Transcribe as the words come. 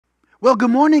Well,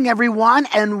 good morning, everyone,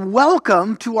 and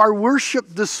welcome to our worship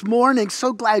this morning.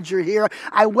 So glad you're here.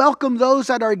 I welcome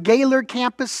those at our Gaylord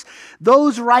campus,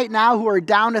 those right now who are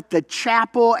down at the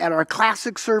chapel at our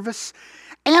classic service,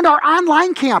 and our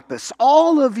online campus.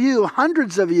 All of you,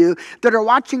 hundreds of you that are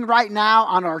watching right now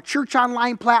on our church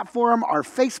online platform, our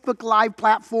Facebook Live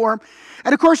platform.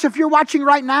 And of course, if you're watching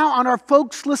right now on our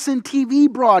Folks Listen TV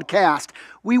broadcast,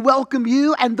 we welcome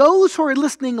you. And those who are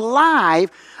listening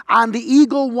live on the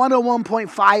Eagle 101.5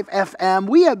 FM,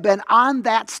 we have been on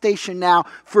that station now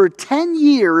for 10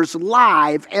 years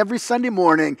live every Sunday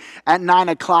morning at 9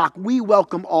 o'clock. We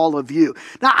welcome all of you.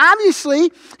 Now,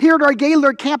 obviously, here at our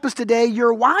Gaylord campus today,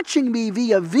 you're watching me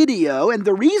via video, and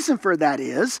the reason for that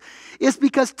is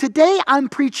because today I'm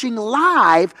preaching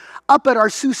live up at our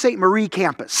Sault Ste. Marie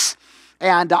campus.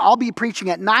 And I'll be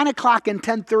preaching at 9 o'clock and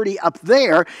 10:30 up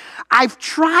there. I've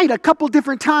tried a couple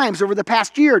different times over the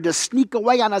past year to sneak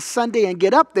away on a Sunday and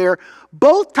get up there.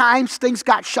 Both times things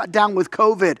got shut down with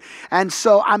COVID. And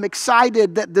so I'm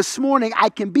excited that this morning I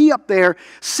can be up there,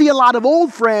 see a lot of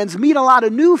old friends, meet a lot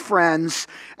of new friends.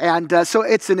 And so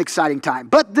it's an exciting time.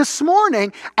 But this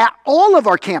morning at all of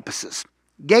our campuses,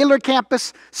 Gaylord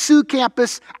campus, Sioux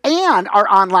campus, and our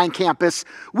online campus,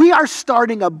 we are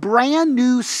starting a brand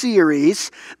new series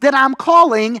that I'm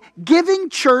calling Giving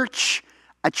Church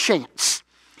a Chance.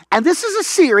 And this is a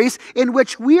series in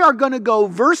which we are going to go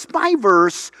verse by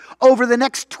verse over the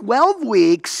next 12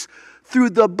 weeks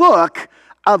through the book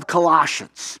of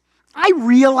Colossians. I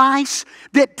realize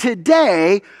that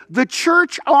today the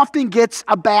church often gets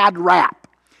a bad rap.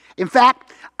 In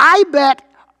fact, I bet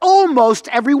almost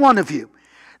every one of you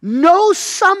know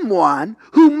someone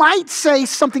who might say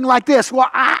something like this: well,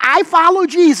 I follow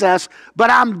Jesus, but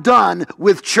I'm done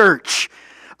with church.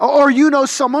 Or you know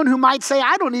someone who might say,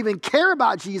 I don't even care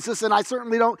about Jesus, and I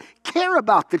certainly don't care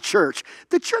about the church.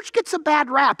 The church gets a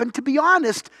bad rap, and to be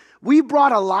honest, we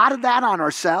brought a lot of that on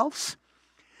ourselves.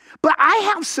 But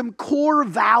I have some core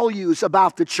values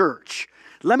about the church.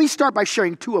 Let me start by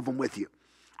sharing two of them with you.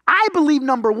 I believe,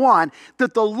 number one,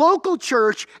 that the local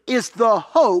church is the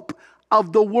hope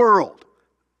of the world.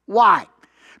 Why?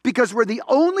 Because we're the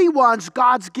only ones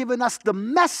God's given us the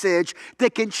message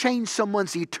that can change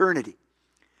someone's eternity.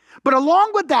 But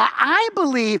along with that, I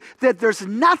believe that there's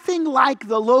nothing like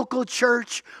the local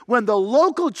church when the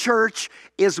local church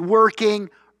is working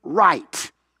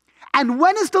right. And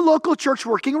when is the local church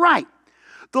working right?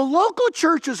 The local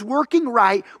church is working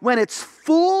right when its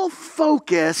full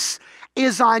focus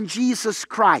is on Jesus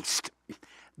Christ.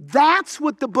 That's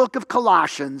what the book of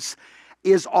Colossians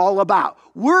is all about.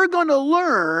 We're going to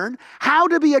learn how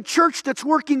to be a church that's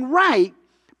working right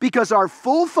because our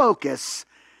full focus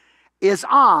is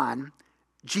on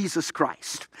Jesus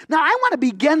Christ. Now, I want to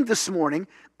begin this morning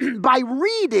by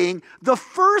reading the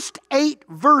first 8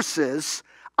 verses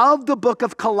of the book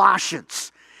of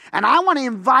Colossians. And I want to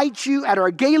invite you at our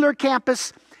Gaylord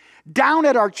campus, down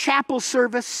at our chapel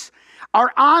service,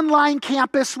 our online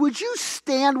campus. Would you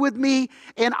stand with me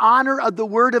in honor of the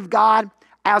Word of God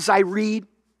as I read?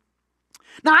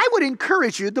 Now, I would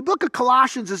encourage you, the book of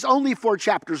Colossians is only 4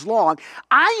 chapters long.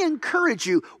 I encourage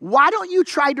you, why don't you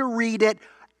try to read it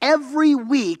every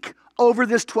week over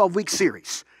this 12-week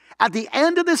series? At the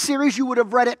end of the series, you would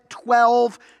have read it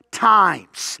 12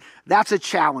 times. That's a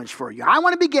challenge for you. I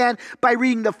want to begin by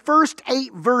reading the first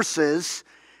 8 verses,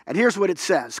 and here's what it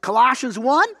says. Colossians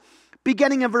 1,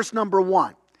 beginning in verse number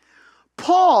 1.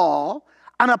 Paul,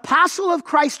 an apostle of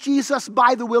Christ Jesus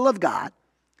by the will of God,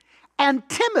 and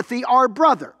Timothy, our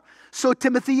brother. So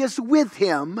Timothy is with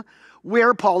him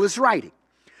where Paul is writing.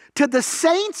 To the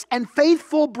saints and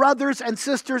faithful brothers and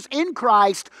sisters in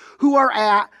Christ who are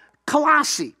at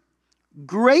Colossae,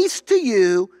 grace to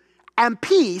you and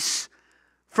peace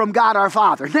from God our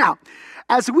Father. Now,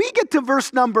 as we get to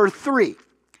verse number 3,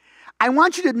 I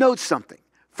want you to note something.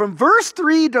 From verse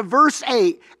 3 to verse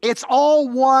 8, it's all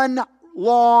one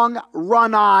long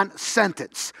run-on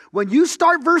sentence. When you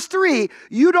start verse 3,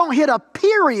 you don't hit a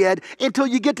period until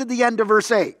you get to the end of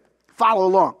verse 8. Follow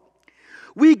along.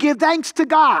 We give thanks to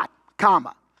God,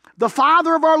 comma, the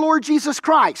Father of our Lord Jesus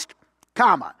Christ,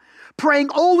 comma, praying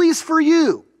always for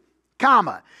you,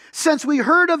 comma, since we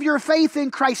heard of your faith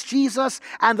in Christ Jesus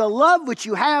and the love which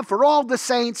you have for all the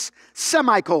saints,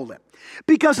 semicolon,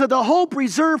 because of the hope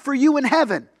reserved for you in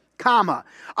heaven, comma,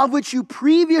 of which you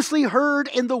previously heard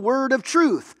in the word of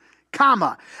truth,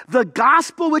 comma, the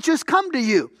gospel which has come to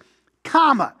you,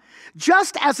 comma,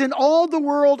 just as in all the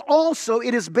world also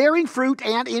it is bearing fruit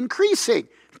and increasing,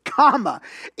 comma,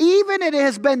 even it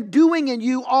has been doing in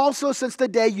you also since the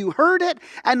day you heard it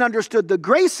and understood the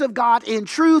grace of God in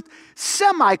truth,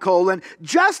 semicolon,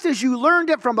 just as you learned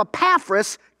it from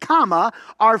Epaphras, comma,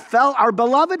 our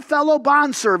beloved fellow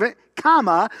bondservant,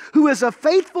 comma, who is a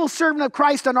faithful servant of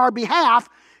Christ on our behalf,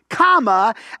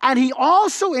 comma, and he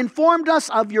also informed us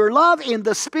of your love in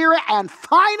the Spirit. And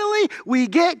finally, we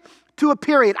get to a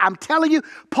period. I'm telling you,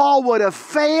 Paul would have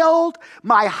failed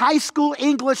my high school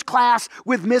English class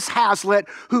with Miss Hazlitt,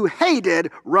 who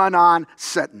hated run-on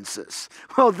sentences.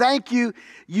 Well, thank you.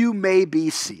 You may be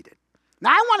seated.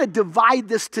 Now, I want to divide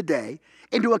this today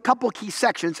into a couple key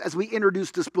sections as we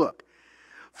introduce this book.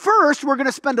 First, we're going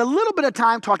to spend a little bit of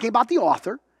time talking about the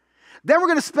author. Then we're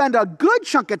going to spend a good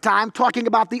chunk of time talking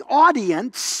about the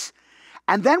audience.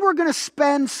 And then we're going to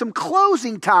spend some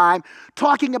closing time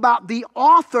talking about the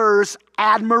author's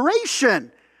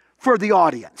admiration for the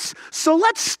audience. So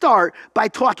let's start by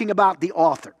talking about the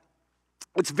author.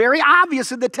 It's very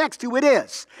obvious in the text who it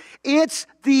is. It's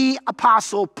the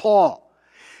Apostle Paul.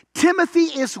 Timothy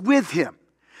is with him.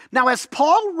 Now, as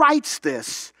Paul writes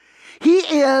this, he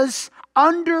is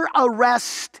under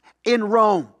arrest in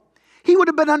Rome. He would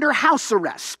have been under house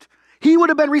arrest. He would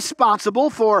have been responsible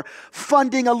for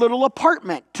funding a little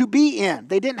apartment to be in.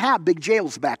 They didn't have big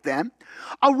jails back then.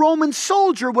 A Roman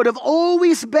soldier would have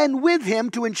always been with him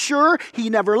to ensure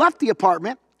he never left the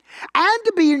apartment and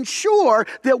to be ensured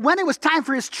that when it was time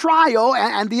for his trial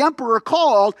and the emperor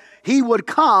called, he would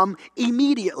come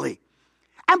immediately.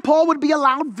 And Paul would be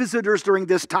allowed visitors during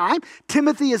this time.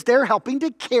 Timothy is there helping to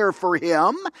care for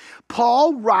him.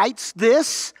 Paul writes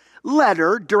this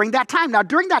letter during that time. Now,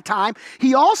 during that time,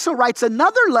 he also writes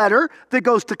another letter that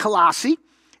goes to Colossae.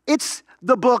 It's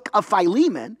the book of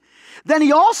Philemon. Then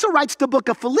he also writes the book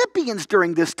of Philippians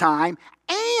during this time,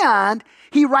 and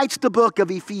he writes the book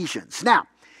of Ephesians. Now,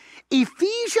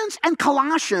 Ephesians and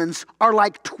Colossians are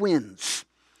like twins.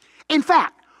 In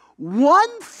fact,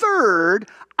 1/3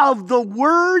 of the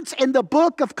words in the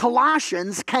book of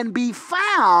Colossians can be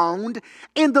found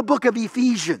in the book of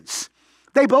Ephesians.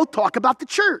 They both talk about the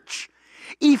church.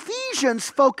 Ephesians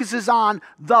focuses on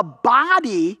the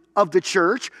body of the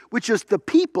church, which is the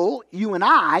people, you and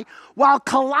I, while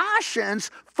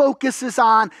Colossians focuses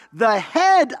on the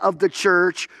head of the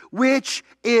church, which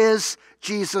is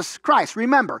Jesus Christ.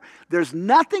 Remember, there's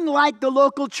nothing like the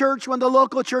local church when the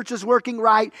local church is working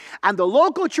right, and the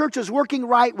local church is working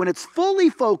right when it's fully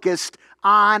focused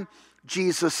on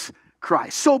Jesus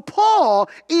Christ. So Paul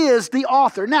is the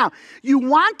author. Now, you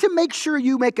want to make sure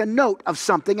you make a note of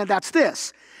something, and that's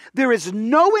this. There is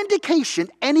no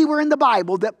indication anywhere in the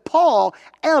Bible that Paul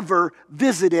ever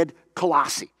visited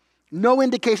Colossae. No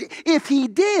indication. If he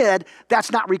did,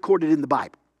 that's not recorded in the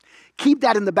Bible. Keep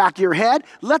that in the back of your head.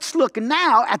 Let's look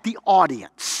now at the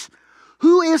audience.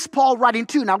 Who is Paul writing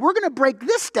to? Now, we're going to break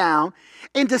this down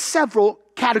into several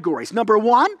categories. Number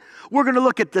one, we're going to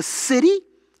look at the city.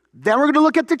 Then we're going to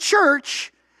look at the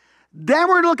church. Then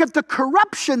we're going to look at the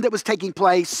corruption that was taking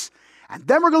place. And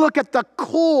then we're going to look at the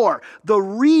core, the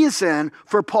reason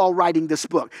for Paul writing this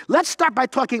book. Let's start by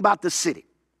talking about the city.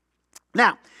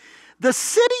 Now, the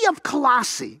city of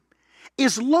Colossae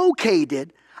is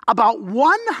located about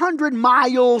 100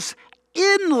 miles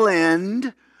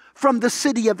inland from the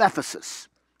city of Ephesus.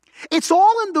 It's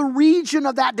all in the region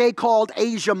of that day called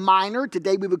Asia Minor.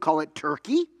 Today we would call it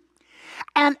Turkey.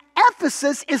 And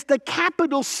Ephesus is the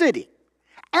capital city.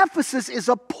 Ephesus is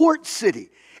a port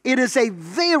city. It is a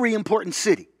very important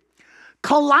city.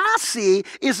 Colossae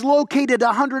is located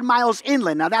 100 miles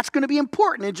inland. Now that's going to be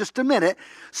important in just a minute,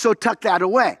 so tuck that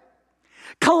away.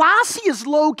 Colossae is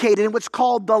located in what's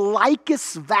called the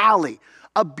Lycus Valley,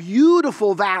 a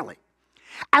beautiful valley.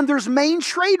 And there's main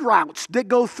trade routes that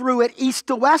go through it east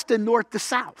to west and north to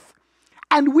south.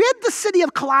 And with the city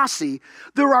of Colossae,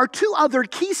 there are two other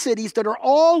key cities that are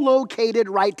all located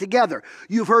right together.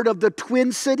 You've heard of the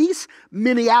twin cities,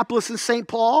 Minneapolis and St.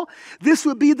 Paul. This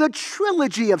would be the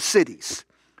trilogy of cities.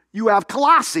 You have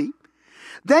Colossae.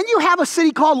 Then you have a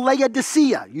city called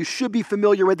Laodicea. You should be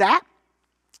familiar with that.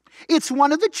 It's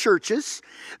one of the churches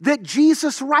that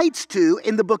Jesus writes to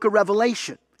in the book of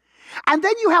Revelation. And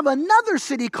then you have another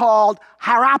city called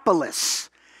Hierapolis.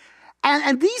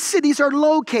 And these cities are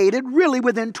located really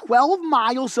within 12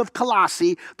 miles of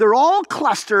Colossae. They're all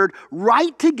clustered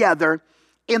right together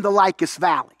in the Lycus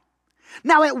Valley.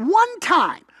 Now, at one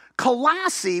time,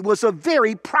 Colossae was a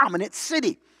very prominent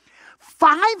city.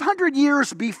 500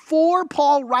 years before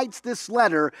Paul writes this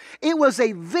letter, it was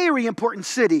a very important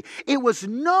city. It was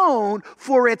known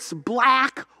for its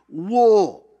black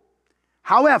wool.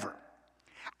 However,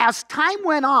 as time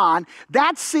went on,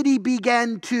 that city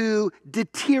began to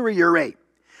deteriorate.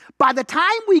 By the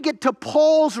time we get to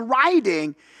Paul's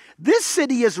writing, this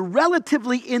city is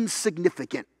relatively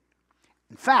insignificant.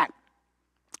 In fact,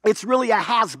 it's really a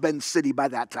has-been city by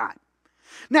that time.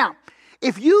 Now,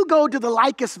 if you go to the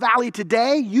Lycus Valley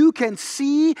today, you can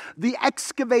see the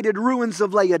excavated ruins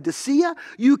of Laodicea.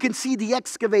 You can see the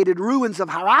excavated ruins of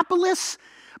Hierapolis,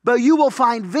 but you will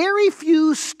find very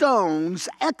few stones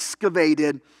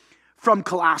excavated from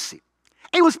Colossae.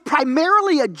 It was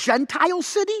primarily a Gentile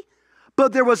city,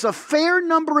 but there was a fair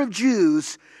number of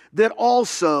Jews that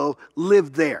also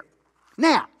lived there.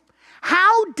 Now,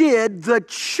 how did the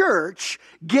church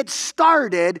get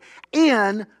started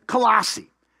in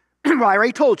Colossae? Well, I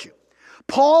already told you.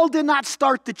 Paul did not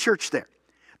start the church there.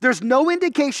 There's no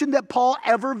indication that Paul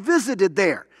ever visited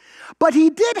there. But he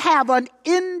did have an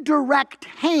indirect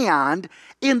hand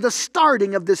in the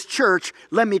starting of this church.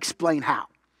 Let me explain how.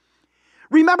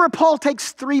 Remember, Paul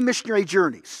takes 3 missionary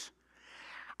journeys.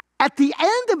 At the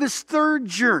end of his 3rd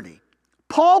journey,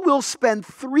 Paul will spend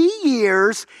 3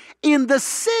 years in the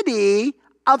city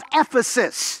of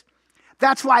Ephesus.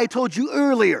 That's why I told you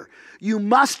earlier, you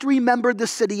must remember the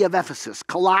city of Ephesus.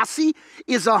 Colossae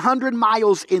is 100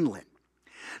 miles inland.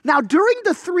 Now, during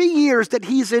the 3 years that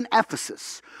he's in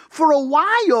Ephesus, for a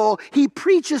while, he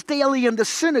preaches daily in the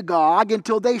synagogue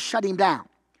until they shut him down.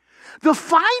 The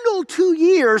final 2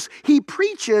 years, he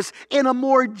preaches in a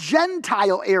more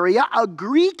Gentile area, a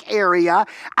Greek area,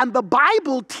 and the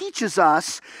Bible teaches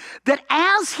us that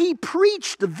as he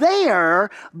preached there,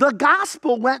 the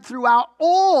gospel went throughout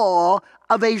all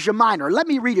of Asia Minor. Let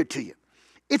me read it to you.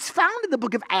 It's found in the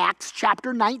book of Acts,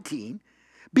 chapter 19,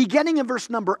 beginning in verse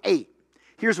number 8.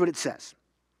 Here's what it says.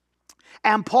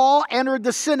 And Paul entered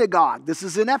the synagogue. This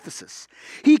is in Ephesus.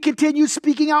 He continued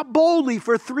speaking out boldly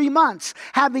for 3 months,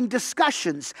 having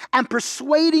discussions and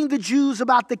persuading the Jews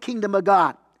about the kingdom of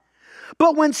God.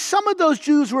 But when some of those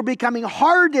Jews were becoming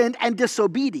hardened and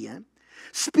disobedient,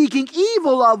 speaking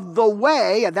evil of the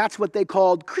way, and that's what they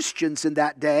called Christians in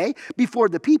that day, before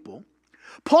the people,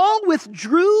 Paul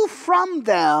withdrew from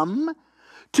them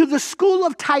to the school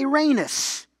of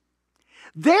Tyrannus.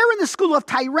 There in the school of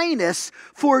Tyrannus,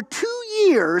 for 2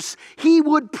 years, he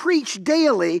would preach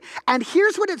daily. And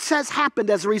here's what it says happened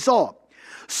as a result.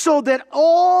 So that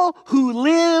all who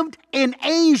lived in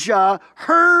Asia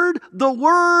heard the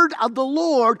word of the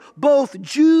Lord, both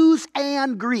Jews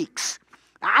and Greeks.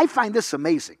 I find this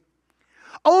amazing.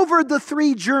 Over the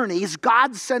 3 journeys,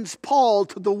 God sends Paul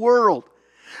to the world.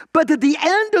 But at the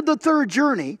end of the 3rd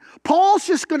journey, Paul's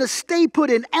just going to stay put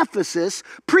in Ephesus,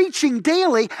 preaching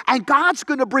daily, and God's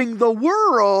going to bring the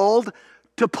world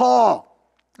to Paul.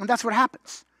 And that's what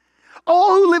happens.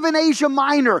 All who live in Asia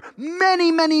Minor,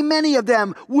 many of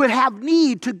them would have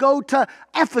need to go to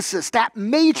Ephesus, that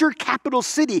major capital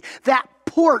city, that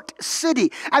port city.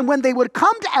 And when they would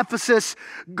come to Ephesus,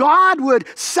 God would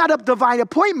set up divine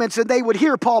appointments and they would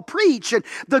hear Paul preach, and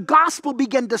the gospel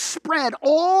began to spread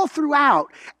all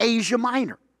throughout Asia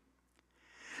Minor.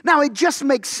 Now, it just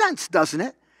makes sense, doesn't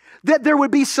it, that there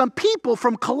would be some people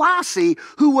from Colossae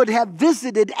who would have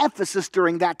visited Ephesus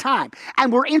during that time,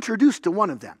 and we're introduced to one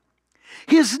of them.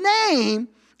 His name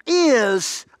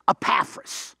is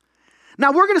Epaphras.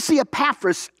 Now, we're going to see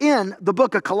Epaphras in the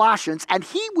book of Colossians, and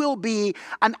he will be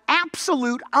an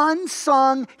absolute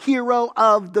unsung hero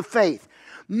of the faith.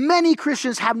 Many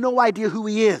Christians have no idea who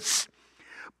he is,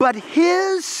 but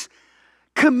his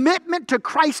commitment to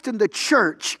Christ and the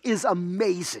church is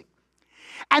amazing.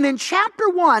 And in chapter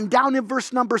 1, down in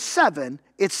verse number 7,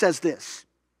 it says this.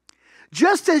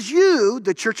 Just as you,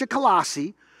 the church of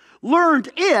Colossae,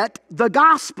 learned it, the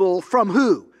gospel, from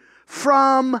who?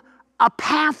 From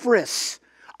Epaphras,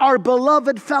 our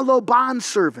beloved fellow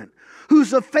bondservant,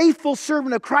 who's a faithful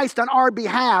servant of Christ on our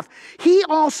behalf. He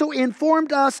also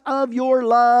informed us of your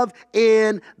love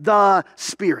in the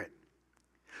Spirit.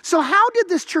 So how did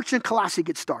this church in Colossae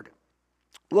get started?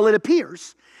 Well, it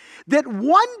appears that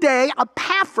one day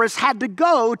Epaphras had to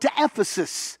go to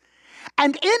Ephesus.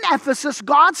 And in Ephesus,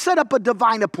 God set up a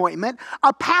divine appointment.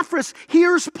 Epaphras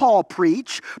hears Paul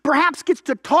preach, perhaps gets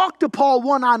to talk to Paul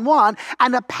one-on-one,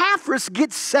 and Epaphras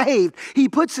gets saved. He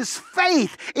puts his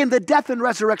faith in the death and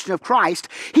resurrection of Christ.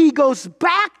 He goes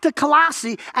back to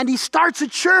Colossae and he starts a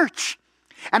church.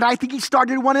 And I think he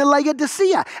started one in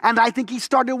Laodicea, and I think he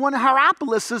started one in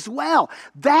Hierapolis as well.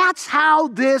 That's how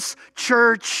this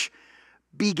church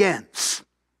begins.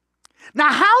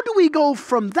 Now, how do we go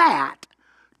from that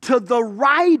to the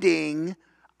writing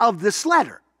of this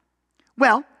letter?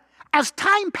 Well, as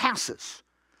time passes,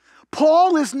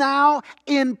 Paul is now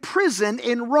in prison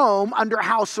in Rome under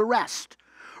house arrest.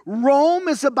 Rome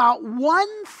is about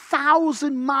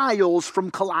 1,000 miles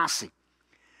from Colossae.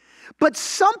 But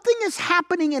something is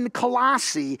happening in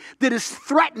Colossae that is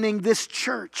threatening this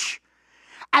church.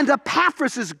 And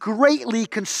Epaphras is greatly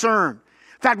concerned.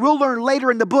 In fact, we'll learn later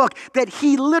in the book that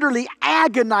he literally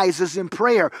agonizes in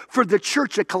prayer for the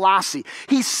church at Colossae.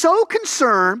 He's so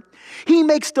concerned, he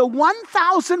makes the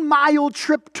 1,000-mile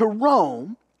trip to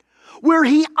Rome where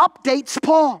he updates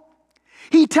Paul.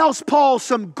 He tells Paul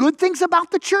some good things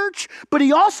about the church, but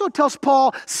he also tells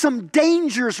Paul some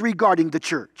dangers regarding the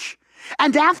church.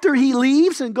 And after he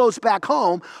leaves and goes back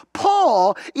home,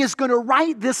 Paul is going to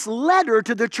write this letter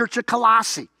to the church of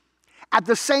Colossae. At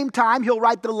the same time, he'll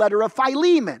write the letter of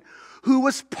Philemon, who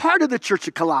was part of the church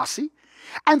of Colossae.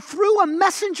 And through a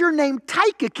messenger named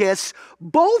Tychicus,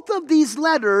 both of these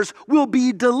letters will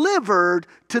be delivered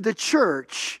to the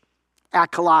church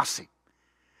at Colossae.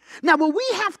 Now, what we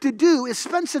have to do is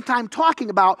spend some time talking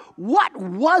about what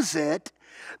was it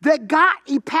that got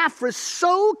Epaphras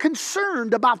so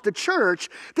concerned about the church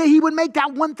that he would make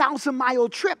that 1,000-mile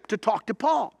trip to talk to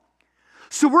Paul.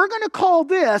 So we're going to call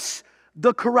this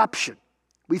the corruption.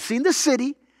 We've seen the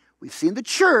city, we've seen the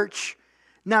church.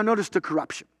 Now notice the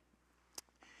corruption.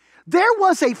 There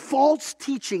was a false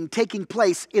teaching taking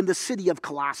place in the city of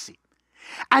Colossae,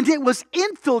 and it was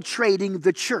infiltrating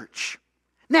the church.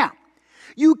 Now,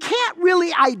 you can't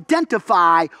really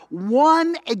identify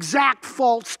one exact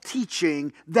false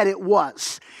teaching that it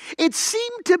was. It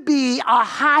seemed to be a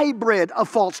hybrid of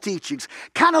false teachings,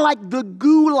 kind of like the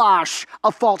goulash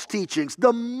of false teachings,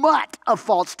 the mutt of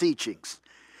false teachings.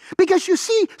 Because you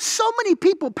see, so many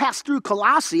people pass through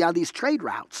Colossae on these trade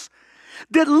routes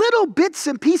that little bits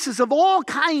and pieces of all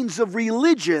kinds of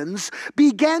religions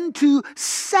began to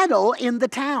settle in the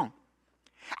town.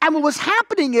 And what was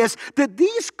happening is that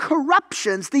these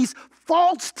corruptions, these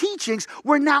false teachings,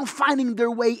 were now finding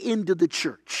their way into the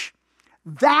church.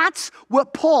 That's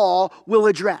what Paul will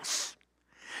address.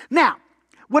 Now,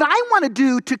 what I want to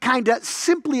do to kind of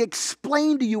simply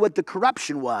explain to you what the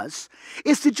corruption was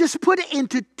is to just put it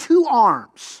into two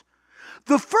arms.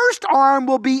 The first arm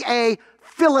will be a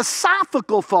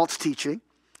philosophical false teaching.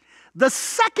 The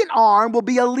second arm will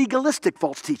be a legalistic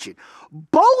false teaching.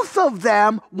 Both of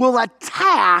them will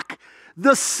attack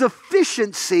the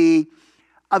sufficiency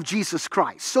of Jesus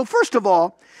Christ. So first of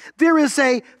all, there is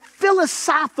a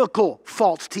philosophical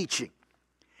false teaching.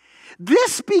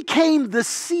 This became the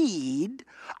seed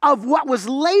of what was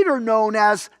later known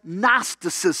as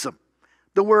Gnosticism.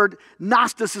 The word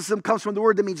Gnosticism comes from the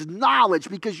word that means knowledge,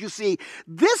 because you see,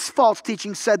 this false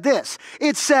teaching said this.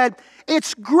 It said,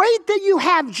 it's great that you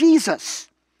have Jesus,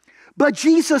 but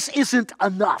Jesus isn't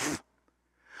enough.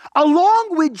 Along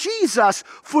with Jesus,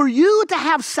 for you to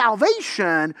have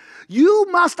salvation, you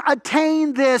must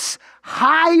attain this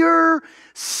higher,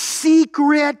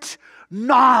 secret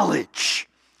knowledge.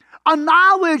 A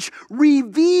knowledge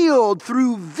revealed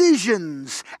through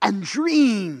visions and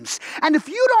dreams. And if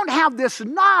you don't have this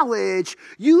knowledge,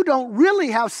 you don't really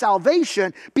have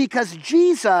salvation, because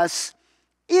Jesus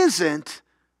isn't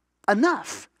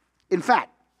enough. In fact,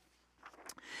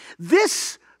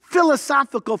 this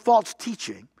philosophical false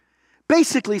teaching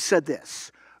basically said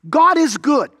this: God is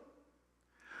good,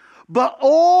 but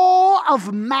all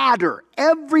of matter,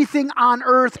 everything on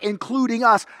earth, including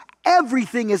us,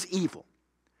 everything is evil.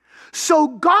 So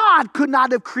God could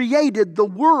not have created the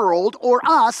world or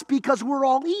us because we're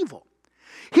all evil.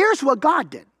 Here's what God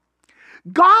did.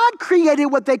 God created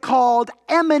what they called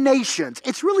emanations.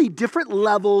 It's really different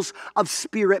levels of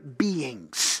spirit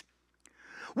beings.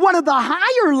 One of the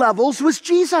higher levels was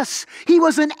Jesus. He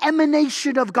was an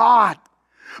emanation of God.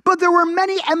 But there were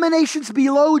many emanations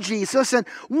below Jesus, and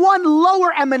one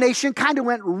lower emanation kind of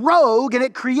went rogue, and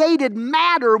it created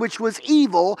matter, which was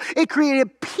evil. It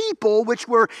created people, which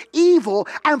were evil.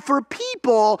 And for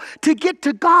people to get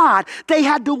to God, they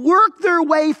had to work their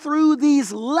way through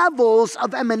these levels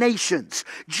of emanations,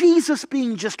 Jesus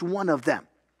being just one of them.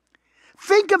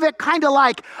 Think of it kind of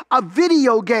like a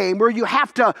video game where you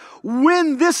have to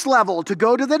win this level to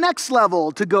go to the next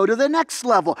level, to go to the next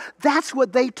level. That's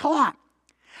what they taught.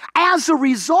 As a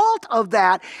result of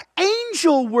that,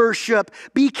 angel worship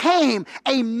became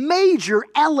a major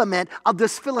element of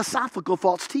this philosophical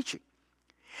false teaching.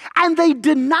 And they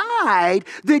denied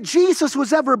that Jesus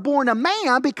was ever born a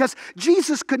man, because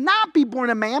Jesus could not be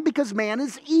born a man because man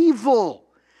is evil.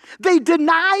 They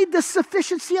denied the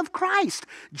sufficiency of Christ.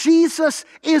 Jesus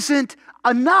isn't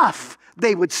enough,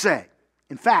 they would say.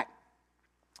 In fact,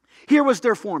 here was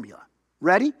their formula.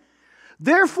 Ready?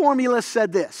 Their formula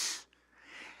said this: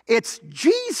 it's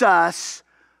Jesus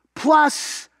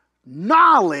plus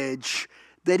knowledge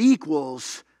that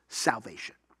equals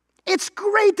salvation. It's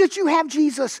great that you have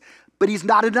Jesus, but he's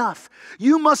not enough.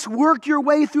 You must work your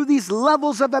way through these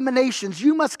levels of emanations.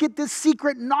 You must get this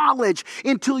secret knowledge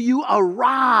until you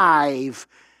arrive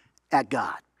at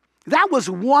God. That was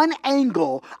one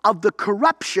angle of the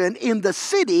corruption in the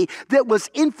city that was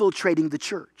infiltrating the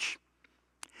church.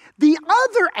 The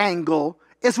other angle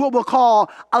is what we'll call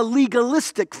a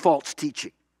legalistic false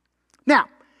teaching. Now,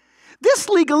 this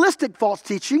legalistic false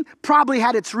teaching probably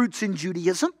had its roots in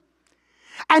Judaism.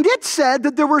 And it said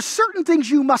that there were certain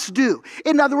things you must do.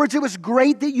 In other words, it was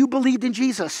great that you believed in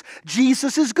Jesus.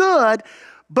 Jesus is good,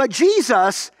 but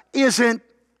Jesus isn't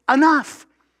enough.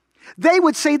 They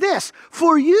would say this: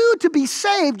 for you to be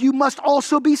saved, you must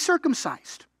also be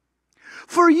circumcised.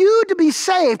 For you to be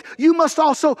saved, you must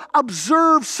also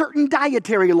observe certain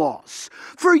dietary laws.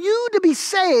 For you to be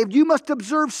saved, you must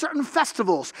observe certain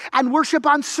festivals and worship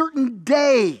on certain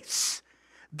days.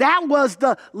 That was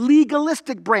the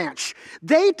legalistic branch.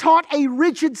 They taught a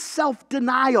rigid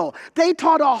self-denial. They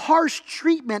taught a harsh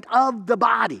treatment of the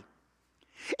body.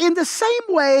 In the same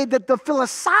way that the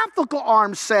philosophical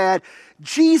arm said,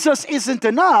 Jesus isn't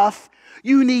enough,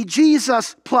 you need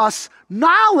Jesus plus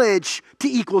knowledge to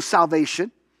equal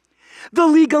salvation, the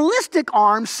legalistic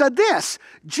arm said this: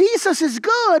 Jesus is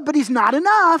good, but he's not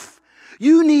enough.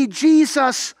 You need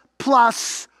Jesus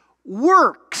plus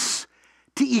works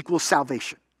to equal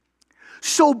salvation.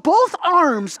 So both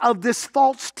arms of this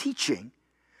false teaching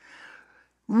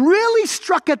really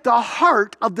struck at the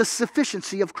heart of the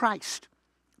sufficiency of Christ.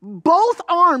 Both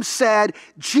arms said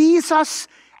Jesus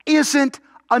isn't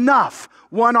enough.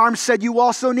 One arm said you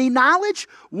also need knowledge.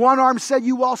 One arm said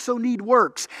you also need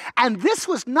works. And this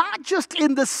was not just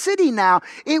in the city now.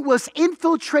 It was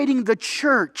infiltrating the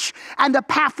church. And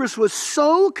Epaphras was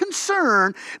so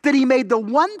concerned that he made the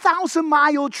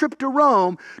 1,000-mile trip to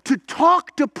Rome to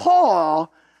talk to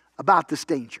Paul about this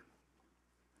danger.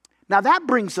 Now that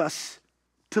brings us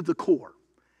to the core.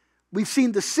 We've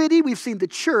seen the city, we've seen the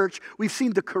church, we've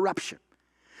seen the corruption.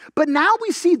 But now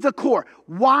we see the core.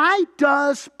 Why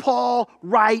does Paul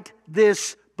write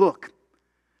this book?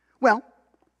 Well,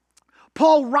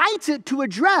 Paul writes it to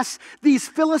address these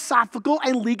philosophical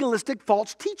and legalistic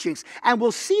false teachings. And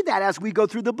we'll see that as we go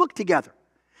through the book together.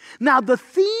 Now, the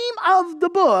theme of the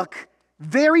book,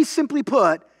 very simply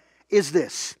put, is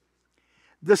this: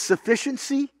 the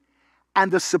sufficiency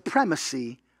and the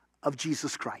supremacy of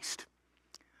Jesus Christ.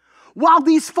 While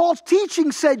these false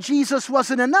teachings said Jesus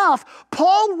wasn't enough,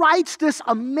 Paul writes this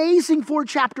amazing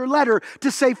 4-chapter letter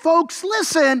to say, folks,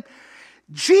 listen,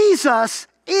 Jesus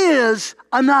is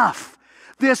enough.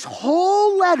 This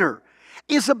whole letter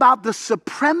is about the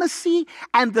supremacy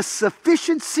and the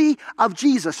sufficiency of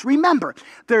Jesus. Remember,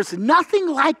 there's nothing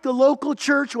like the local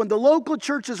church when the local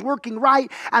church is working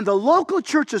right, and the local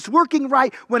church is working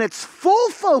right when its full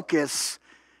focus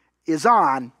is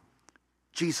on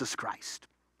Jesus Christ.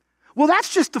 Well,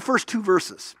 that's just the first 2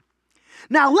 verses.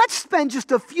 Now, let's spend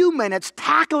just a few minutes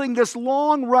tackling this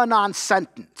long run-on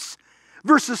sentence.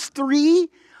 Verses 3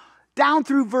 down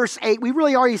through verse 8. We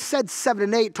really already said 7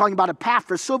 and 8 talking about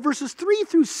Epaphras. So verses 3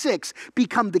 through 6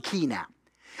 become the key now.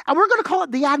 And we're going to call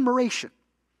it the admiration.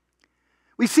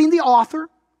 We've seen the author.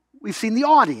 We've seen the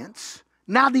audience.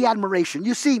 Now the admiration.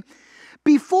 You see,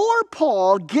 before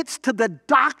Paul gets to the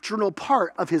doctrinal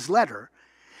part of his letter,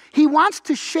 he wants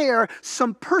to share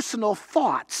some personal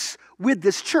thoughts with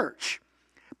this church.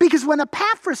 Because when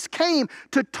Epaphras came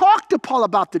to talk to Paul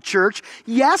about the church,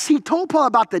 yes, he told Paul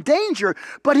about the danger,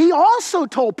 but he also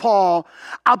told Paul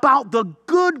about the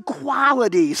good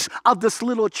qualities of this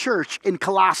little church in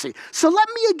Colossae. So let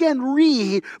me again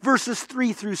read verses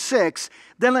 3 through 6,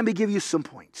 then let me give you some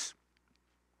points.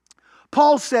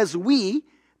 Paul says, we,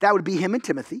 that would be him and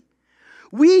Timothy,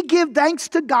 we give thanks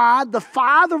to God, the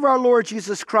Father of our Lord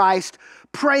Jesus Christ,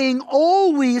 praying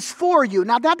always for you.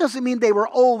 Now, that doesn't mean they were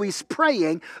always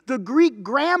praying. The Greek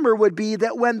grammar would be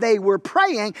that when they were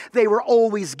praying, they were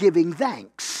always giving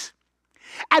thanks.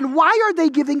 And why are they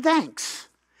giving thanks?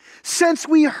 Since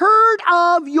we heard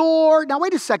of your... Now,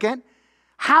 wait a second.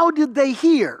 How did they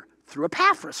hear? Through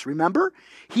Epaphras, remember?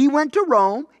 He went to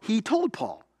Rome. He told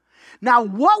Paul. Now,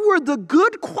 what were the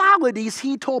good qualities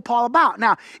he told Paul about?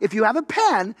 Now, if you have a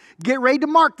pen, get ready to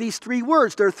mark these 3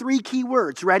 words. There are 3 key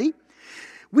words. Ready?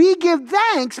 We give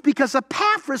thanks because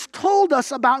Epaphras told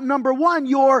us about, number 1,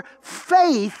 your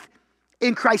faith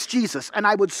in Christ Jesus. And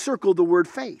I would circle the word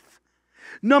faith.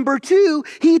 Number 2,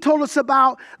 he told us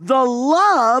about the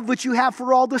love which you have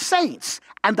for all the saints.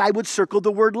 And I would circle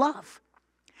the word love.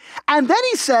 And then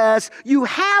he says, you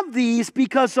have these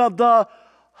because of the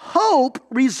hope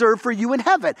reserved for you in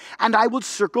heaven. And I would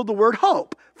circle the word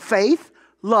hope. Faith,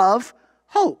 love,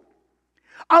 hope.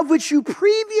 of which you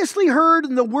previously heard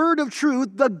in the word of truth,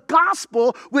 the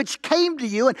gospel which came to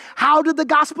you. And how did the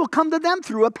gospel come to them?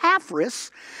 Through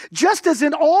Epaphras. Just as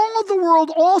in all of the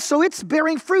world also it's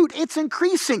bearing fruit, it's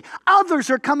increasing. Others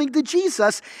are coming to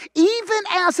Jesus, even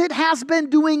as it has been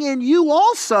doing in you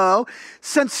also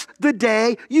since the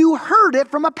day you heard it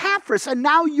from Epaphras. And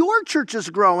now your church is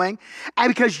growing,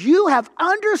 and because you have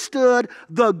understood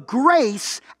the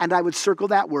grace, and I would circle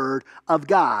that word, of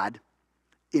God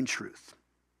in truth.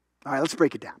 All right, let's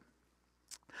break it down.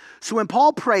 So when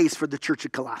Paul prays for the church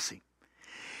at Colossae,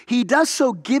 he does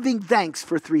so giving thanks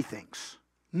for three things.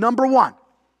 Number one,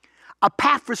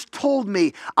 Epaphras told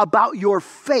me about your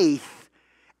faith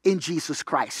in Jesus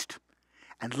Christ.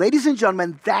 And ladies and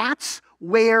gentlemen, that's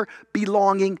where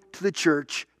belonging to the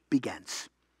church begins.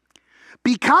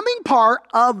 Becoming part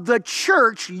of the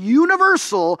church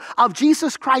universal of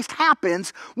Jesus Christ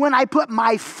happens when I put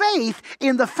my faith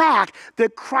in the fact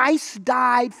that Christ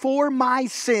died for my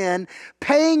sin,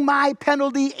 paying my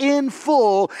penalty in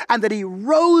full, and that he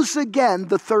rose again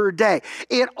the third day.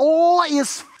 It all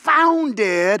is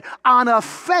founded on a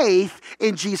faith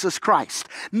in Jesus Christ.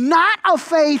 Not a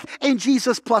faith in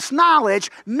Jesus plus knowledge,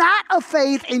 not a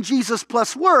faith in Jesus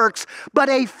plus works, but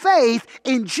a faith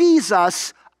in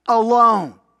Jesus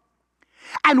alone.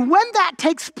 And when that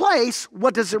takes place,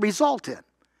 what does it result in?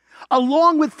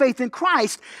 Along with faith in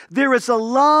Christ, there is a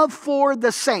love for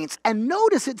the saints. And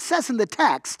notice it says in the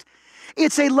text,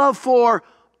 it's a love for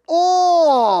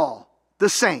all the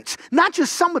saints, not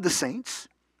just some of the saints.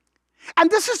 And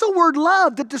this is a word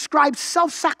love that describes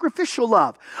self-sacrificial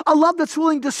love, a love that's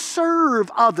willing to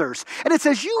serve others. And it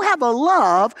says you have a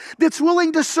love that's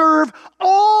willing to serve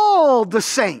all the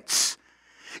saints.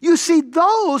 You see,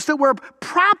 those that were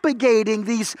propagating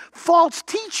these false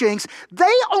teachings,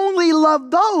 they only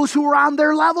loved those who were on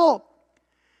their level.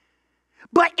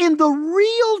 But in the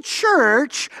real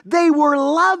church, they were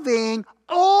loving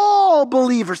all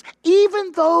believers,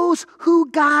 even those who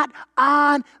got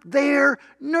on their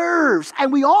nerves.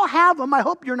 And we all have them. I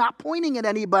hope you're not pointing at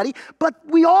anybody, but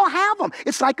we all have them.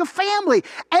 It's like a family.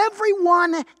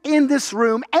 Everyone in this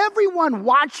room, everyone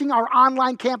watching our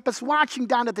online campus, watching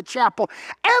down at the chapel,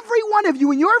 every one of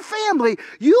you in your family,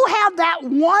 you have that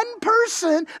one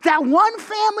person, that one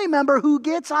family member who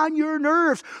gets on your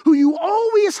nerves, who you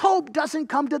always hope doesn't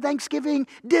come to Thanksgiving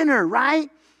dinner, right?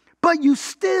 But you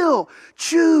still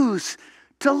choose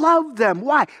to love them.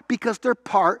 Why? Because they're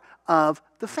part of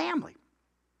the family.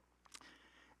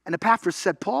 And Epaphras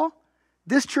said, Paul,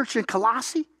 this church in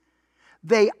Colossae,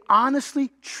 they honestly,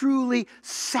 truly,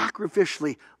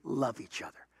 sacrificially love each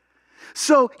other.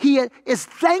 So he is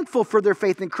thankful for their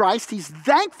faith in Christ. He's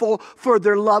thankful for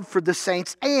their love for the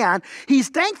saints. And he's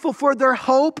thankful for their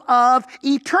hope of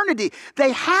eternity.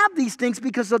 They have these things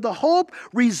because of the hope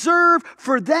reserved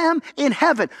for them in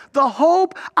heaven. The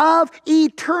hope of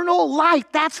eternal life.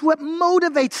 That's what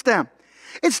motivates them.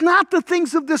 It's not the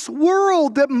things of this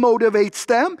world that motivates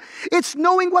them. It's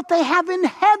knowing what they have in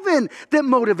heaven that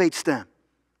motivates them.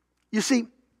 You see,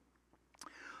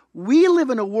 we live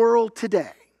in a world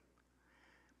today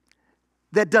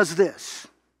that does this.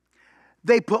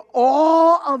 They put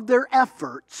all of their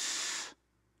efforts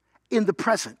in the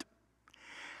present,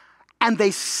 and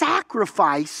they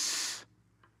sacrifice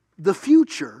the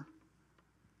future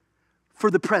for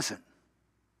the present.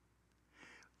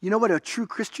 You know what a true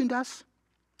Christian does?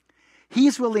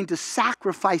 He's willing to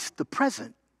sacrifice the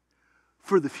present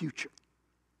for the future.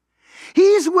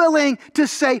 He's willing to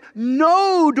say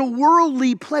no to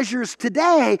worldly pleasures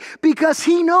today because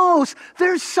he knows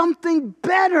there's something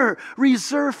better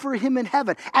reserved for him in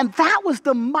heaven. And that was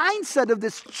the mindset of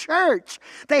this church.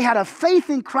 They had a faith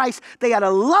in Christ. They had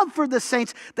a love for the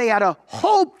saints. They had a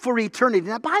hope for eternity.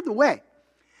 Now, by the way,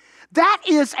 that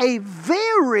is a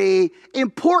very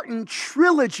important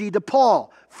trilogy to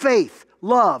Paul. Faith,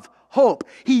 love, hope.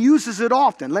 He uses it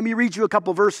often. Let me read you a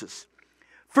couple verses.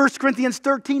 1 Corinthians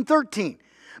 13:13.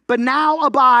 But now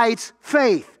abides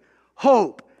faith,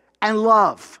 hope, and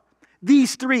love.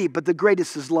 These three, but the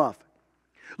greatest is love.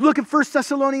 Look at 1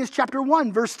 Thessalonians chapter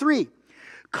 1, verse 3.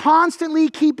 Constantly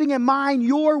keeping in mind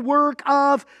your work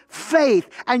of faith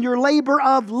and your labor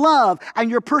of love and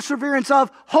your perseverance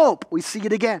of hope. We see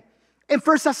it again. In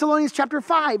 1 Thessalonians chapter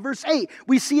 5, verse 8,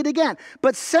 we see it again.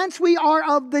 But since we are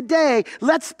of the day,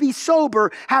 let's be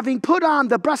sober, having put on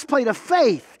the breastplate of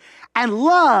faith and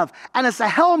love, and as a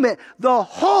helmet, the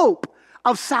hope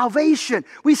of salvation.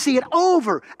 We see it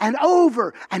over and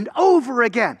over and over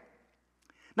again.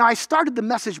 Now, I started the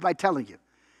message by telling you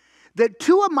that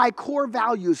two of my core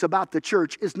values about the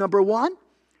church is, number one,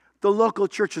 the local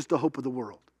church is the hope of the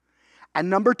world. And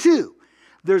number two,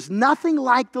 There's nothing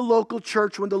like the local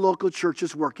church when the local church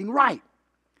is working right.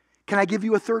 Can I give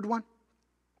you a third one?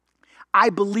 I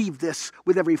believe this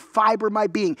with every fiber of my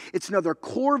being. It's another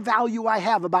core value I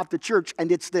have about the church,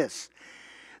 and it's this: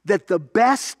 that the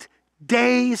best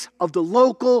days of the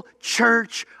local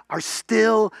church are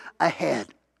still ahead.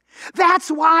 That's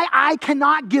why I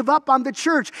cannot give up on the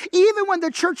church. Even when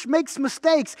the church makes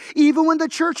mistakes, even when the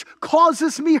church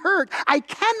causes me hurt, I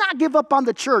cannot give up on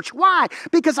the church. Why?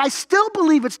 Because I still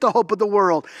believe it's the hope of the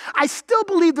world. I still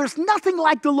believe there's nothing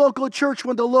like the local church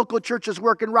when the local church is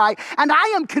working right. And I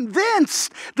am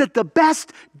convinced that the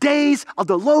best days of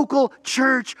the local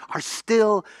church are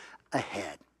still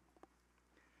ahead.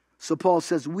 So Paul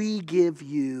says, we give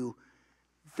you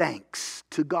thanks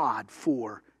to God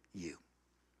for you.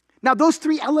 Now, those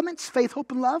three elements, faith,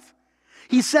 hope, and love,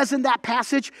 he says in that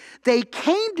passage, they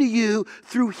came to you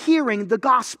through hearing the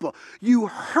gospel. You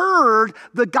heard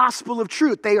the gospel of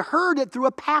truth. They heard it through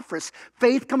Epaphras.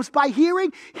 Faith comes by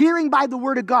hearing, hearing by the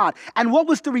word of God. And what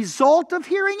was the result of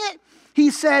hearing it? He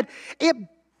said, it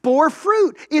bore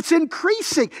fruit. It's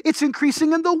increasing. It's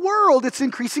increasing in the world. It's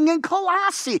increasing in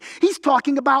Colossae. He's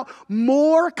talking about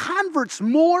more converts,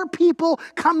 more people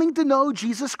coming to know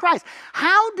Jesus Christ.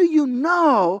 How do you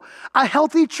know a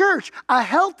healthy church? A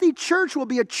healthy church will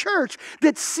be a church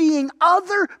that's seeing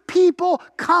other people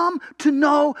come to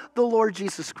know the Lord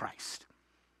Jesus Christ.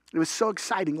 It was so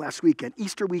exciting last weekend,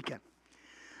 Easter weekend.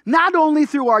 Not only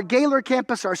through our Gaylor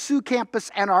campus, our Sioux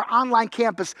campus, and our online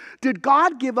campus did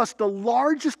God give us the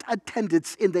largest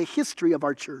attendance in the history of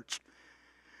our church,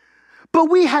 but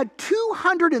we had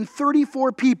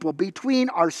 234 people between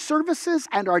our services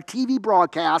and our TV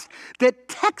broadcast that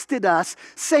texted us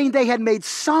saying they had made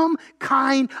some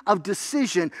kind of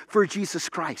decision for Jesus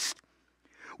Christ.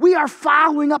 We are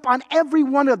following up on every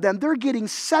one of them. They're getting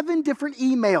 7 different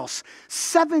emails,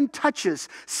 7 touches,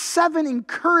 7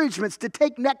 encouragements to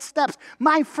take next steps.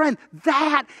 My friend,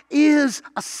 that is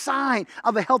a sign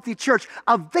of a healthy church.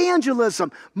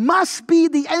 Evangelism must be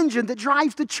the engine that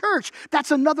drives the church.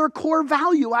 That's another core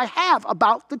value I have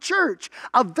about the church.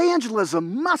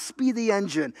 Evangelism must be the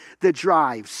engine that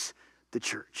drives the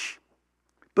church.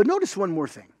 But notice one more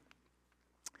thing.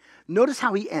 Notice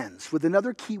how he ends with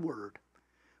another key word.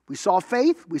 We saw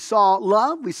faith, we saw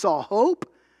love, we saw hope.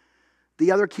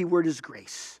 The other key word is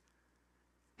grace.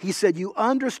 He said, you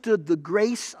understood the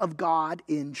grace of God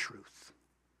in truth.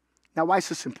 Now, why is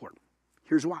this important?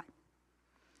 Here's why.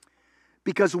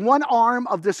 Because one arm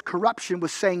of this corruption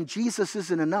was saying Jesus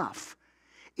isn't enough.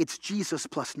 It's Jesus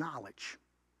plus knowledge.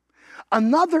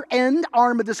 Another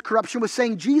arm of this corruption was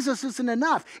saying Jesus isn't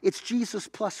enough. It's Jesus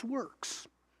plus works.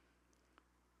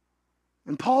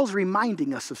 And Paul's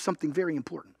reminding us of something very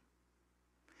important.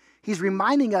 He's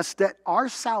reminding us that our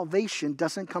salvation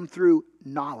doesn't come through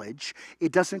knowledge.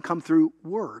 It doesn't come through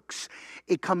works.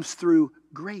 It comes through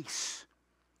grace.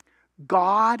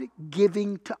 God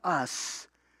giving to us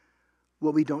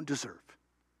what we don't deserve.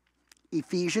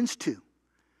 Ephesians 2,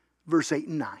 verse 8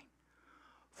 and 9.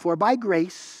 For by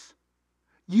grace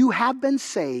you have been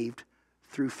saved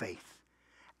through faith,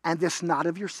 and this not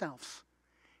of yourselves.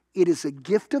 It is a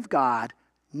gift of God,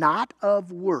 not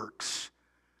of works,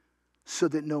 so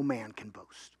that no man can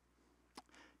boast.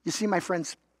 You see, my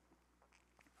friends,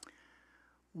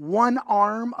 one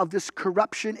arm of this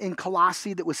corruption in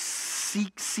Colossae that was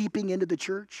seeping into the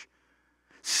church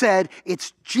said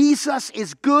it's Jesus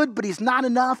is good, but he's not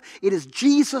enough. It is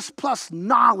Jesus plus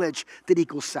knowledge that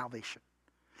equals salvation.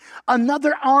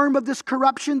 Another arm of this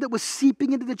corruption that was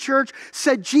seeping into the church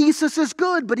said Jesus is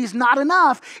good, but he's not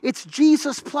enough. It's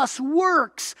Jesus plus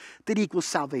works that equals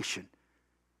salvation.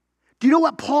 Do you know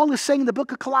what Paul is saying in the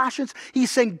book of Colossians?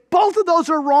 He's saying both of those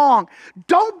are wrong.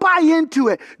 Don't buy into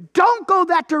it. Don't go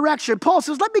that direction. Paul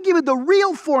says, let me give you the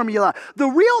real formula. The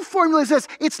real formula is this.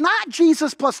 It's not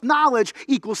Jesus plus knowledge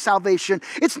equals salvation.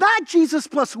 It's not Jesus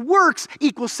plus works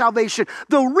equals salvation.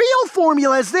 The real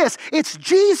formula is this. It's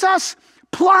Jesus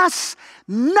plus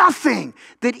nothing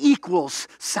that equals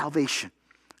salvation.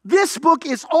 This book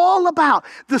is all about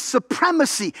the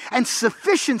supremacy and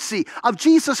sufficiency of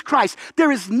Jesus Christ.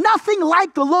 There is nothing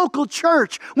like the local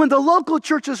church when the local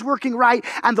church is working right,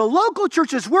 and the local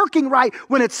church is working right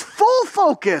when its full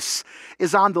focus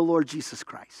is on the Lord Jesus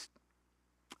Christ.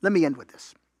 Let me end with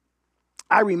this.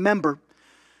 I remember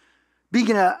being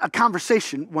in a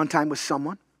conversation one time with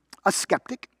someone, a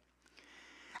skeptic,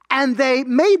 and they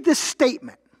made this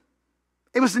statement.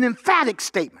 It was an emphatic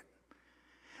statement.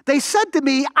 They said to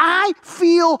me, I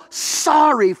feel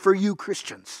sorry for you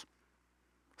Christians.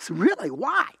 I said, really?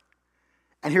 Why?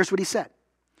 And here's what he said.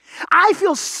 I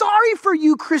feel sorry for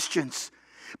you Christians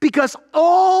Because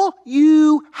all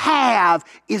you have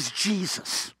is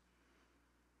Jesus.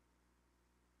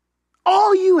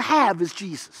 All you have is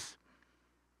Jesus.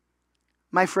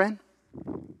 My friend,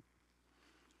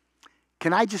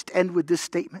 can I just end with this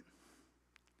statement?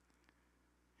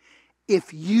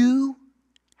 If you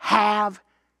have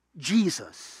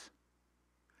Jesus,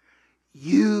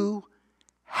 you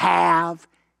have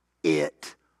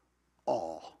it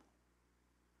all.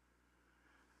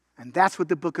 And that's what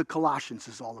the book of Colossians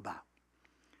is all about.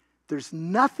 There's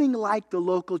nothing like the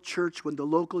local church when the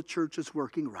local church is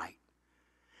working right.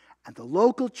 And the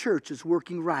local church is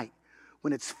working right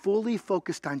when it's fully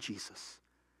focused on Jesus.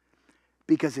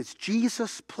 Because it's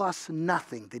Jesus plus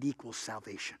nothing that equals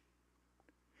salvation.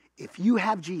 If you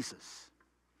have Jesus,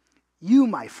 you,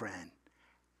 my friend,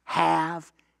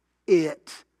 have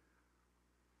it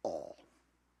all.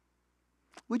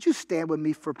 Would you stand with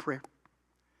me for prayer?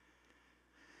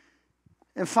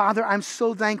 And Father, I'm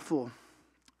so thankful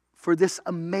for this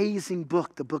amazing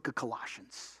book, the book of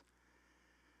Colossians.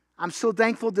 I'm so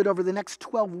thankful that over the next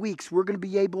 12 weeks, we're going to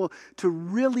be able to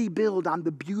really build on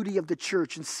the beauty of the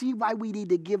church and see why we need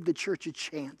to give the church a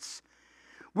chance.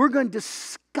 We're going to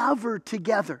discover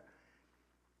together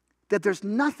that there's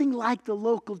nothing like the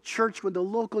local church when the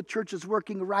local church is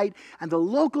working right, and the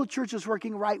local church is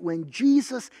working right when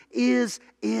Jesus is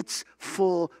its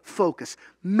full focus.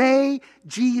 May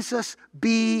Jesus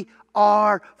be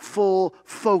our full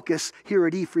focus here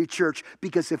at E-Free Church,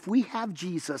 because if we have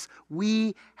Jesus,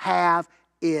 we have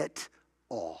it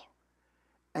all.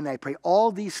 And I pray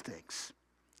all these things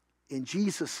in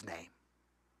Jesus' name.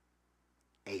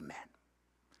 Amen.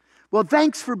 Well,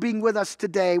 thanks for being with us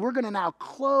today. We're going to now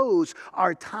close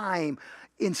our time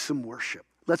in some worship.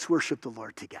 Let's worship the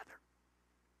Lord together.